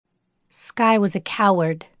Skye was a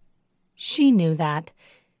coward. She knew that,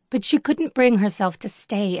 but she couldn't bring herself to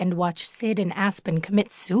stay and watch Sid and Aspen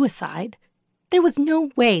commit suicide. There was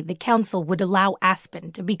no way the council would allow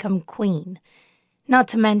Aspen to become queen. Not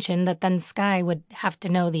to mention that then Skye would have to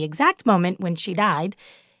know the exact moment when she died,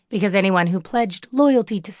 because anyone who pledged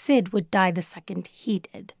loyalty to Sid would die the second he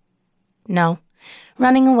did. No,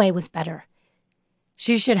 running away was better.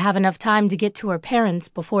 She should have enough time to get to her parents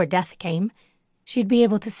before death came. She'd be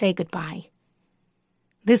able to say goodbye.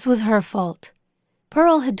 This was her fault.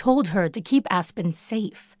 Pearl had told her to keep Aspen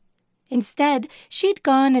safe. Instead, she'd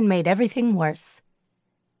gone and made everything worse.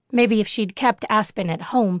 Maybe if she'd kept Aspen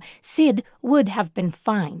at home, Sid would have been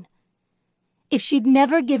fine. If she'd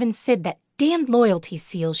never given Sid that damned loyalty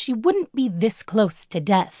seal, she wouldn't be this close to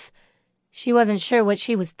death. She wasn't sure what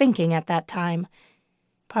she was thinking at that time.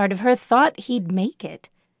 Part of her thought he'd make it.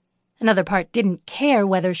 Another part didn't care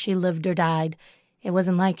whether she lived or died. It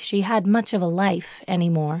wasn't like she had much of a life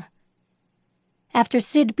anymore. After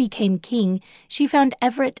Sid became king, she found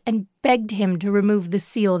Everett and begged him to remove the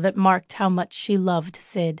seal that marked how much she loved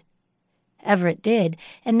Sid. Everett did,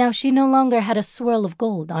 and now she no longer had a swirl of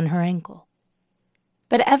gold on her ankle.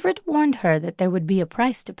 But Everett warned her that there would be a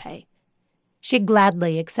price to pay. She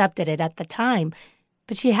gladly accepted it at the time,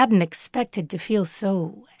 but she hadn't expected to feel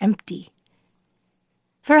so empty.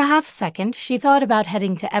 For a half-second, she thought about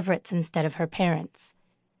heading to Everett's instead of her parents'.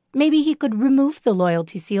 Maybe he could remove the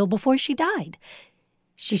loyalty seal before she died.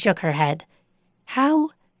 She shook her head. How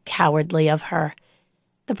cowardly of her.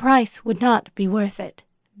 The price would not be worth it.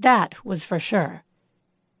 That was for sure.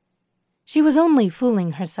 She was only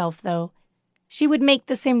fooling herself, though. She would make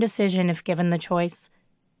the same decision if given the choice.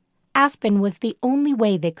 Aspen was the only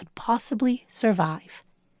way they could possibly survive.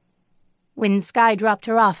 When Skye dropped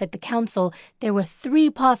her off at the council, there were 3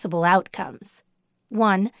 possible outcomes.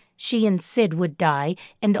 1, she and Sid would die,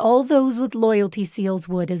 and all those with loyalty seals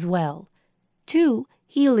would as well. 2,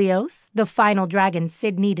 Helios, the final dragon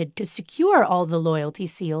Sid needed to secure all the loyalty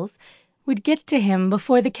seals, would get to him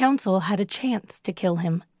before the council had a chance to kill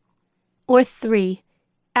him. Or 3,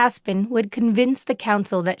 Aspen would convince the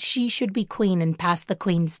council that she should be queen and pass the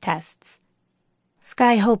queen's tests.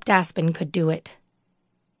 Skye hoped Aspen could do it.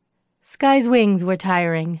 Skye's wings were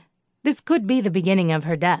tiring. This could be the beginning of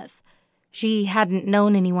her death. She hadn't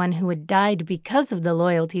known anyone who had died because of the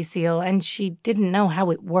loyalty seal, and she didn't know how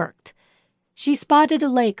it worked. She spotted a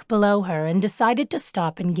lake below her and decided to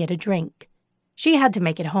stop and get a drink. She had to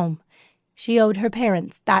make it home. She owed her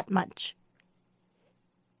parents that much.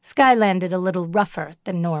 Skye landed a little rougher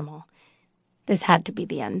than normal. This had to be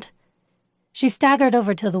the end. She staggered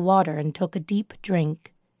over to the water and took a deep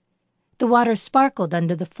drink. The water sparkled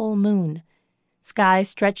under the full moon. Skye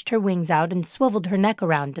stretched her wings out and swiveled her neck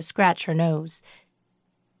around to scratch her nose.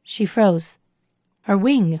 She froze. Her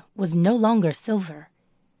wing was no longer silver.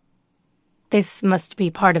 This must be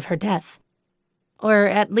part of her death. Or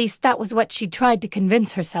at least that was what she tried to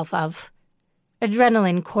convince herself of.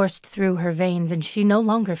 Adrenaline coursed through her veins and she no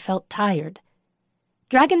longer felt tired.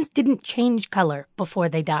 Dragons didn't change color before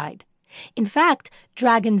they died. In fact,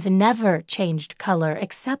 dragons never changed color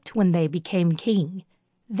except when they became king.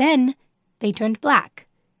 Then they turned black.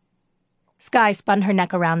 Skye spun her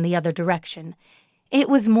neck around the other direction. It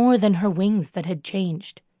was more than her wings that had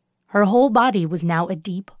changed. Her whole body was now a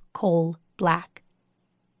deep coal black.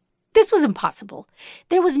 This was impossible.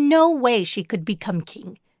 There was no way she could become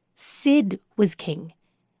king. Sid was king,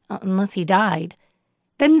 unless he died.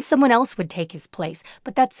 Then someone else would take his place,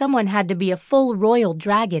 but that someone had to be a full royal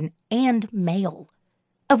dragon and male,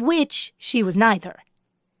 of which she was neither.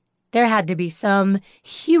 There had to be some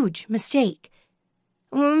huge mistake.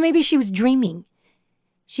 Maybe she was dreaming.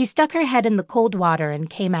 She stuck her head in the cold water and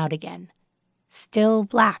came out again. Still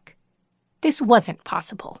black. This wasn't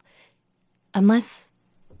possible. Unless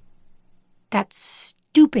that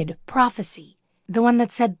stupid prophecy, the one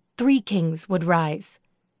that said 3 kings would rise.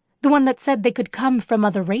 The one that said they could come from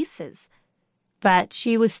other races. But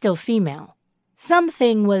she was still female.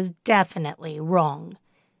 Something was definitely wrong.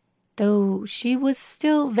 Though she was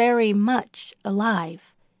still very much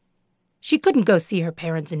alive. She couldn't go see her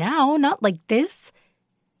parents now, not like this.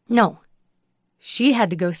 No, she had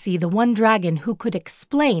to go see the one dragon who could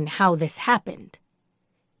explain how this happened.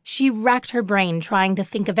 She racked her brain trying to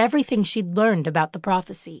think of everything she'd learned about the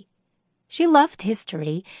prophecy. She loved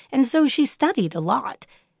history, and so she studied a lot,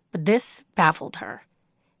 but this baffled her.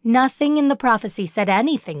 Nothing in the prophecy said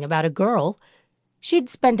anything about a girl. She'd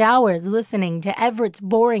spent hours listening to Everett's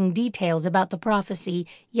boring details about the prophecy,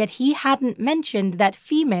 yet he hadn't mentioned that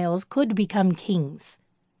females could become kings.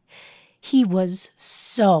 He was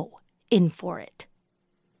so in for it.